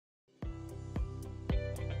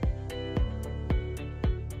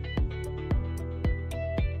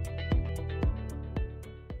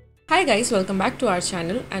Hi guys, welcome back to our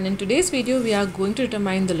channel, and in today's video we are going to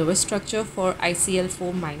determine the Lewis structure for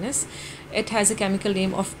ICl4-. It has a chemical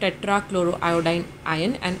name of tetrachloroiodine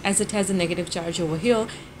ion, and as it has a negative charge over here,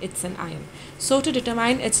 it's an ion. So to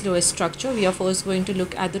determine its Lewis structure, we are first going to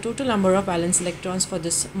look at the total number of valence electrons for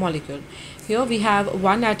this molecule. Here we have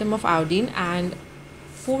one atom of iodine and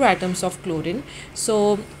 4 atoms of chlorine.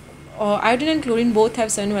 So iodine and chlorine both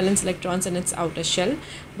have 7 valence electrons in its outer shell,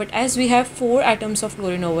 but as we have 4 atoms of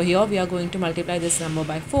chlorine over here, we are going to multiply this number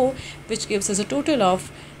by 4, which gives us a total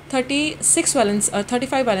of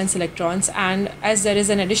 35 valence electrons. And as there is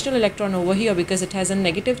an additional electron over here, because it has a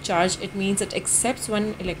negative charge, it means it accepts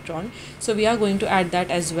 1 electron, so we are going to add that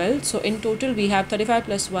as well. So in total we have 35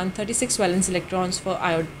 plus 1, 36 valence electrons for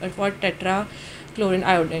tetrachlorine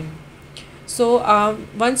iodine. So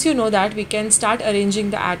once you know that, we can start arranging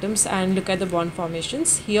the atoms and look at the bond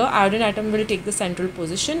formations. Here iodine atom will take the central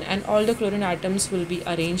position and all the chlorine atoms will be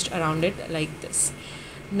arranged around it like this.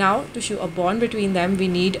 Now to show a bond between them, we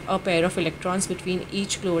need a pair of electrons between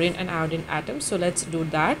each chlorine and iodine atom. So let's do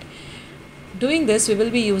that. Doing this, we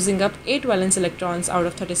will be using up 8 valence electrons out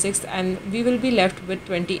of 36, and we will be left with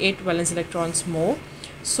 28 valence electrons more.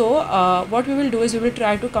 So what we will do is we will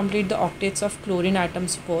try to complete the octets of chlorine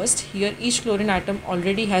atoms first. Here each chlorine atom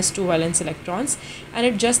already has 2 valence electrons and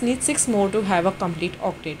it just needs 6 more to have a complete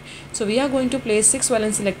octet. So we are going to place 6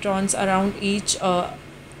 valence electrons around each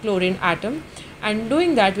chlorine atom, and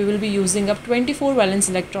doing that we will be using up 24 valence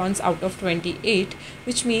electrons out of 28,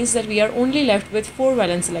 which means that we are only left with 4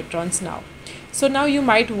 valence electrons now. So now you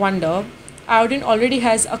might wonder, iodine already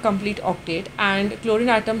has a complete octet and chlorine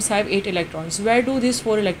atoms have 8 electrons. Where do these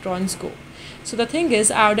 4 electrons go? So the thing is,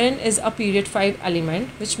 iodine is a period 5 element,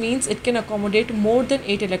 which means it can accommodate more than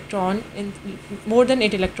 8 electrons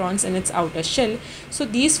in its outer shell. So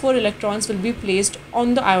these 4 electrons will be placed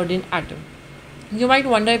on the iodine atom. You might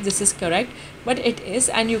wonder if this is correct, but it is,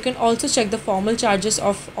 and you can also check the formal charges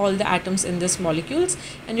of all the atoms in this molecules,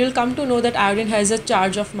 and you'll come to know that iodine has a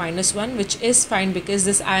charge of -1, which is fine because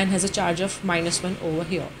this ion has a charge of -1 over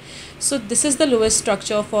here. So this is the Lewis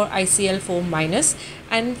structure for ICl4-,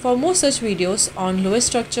 and for more such videos on Lewis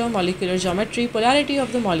structure, molecular geometry, polarity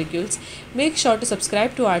of the molecules, make sure to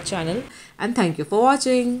subscribe to our channel, and thank you for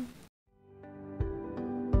watching.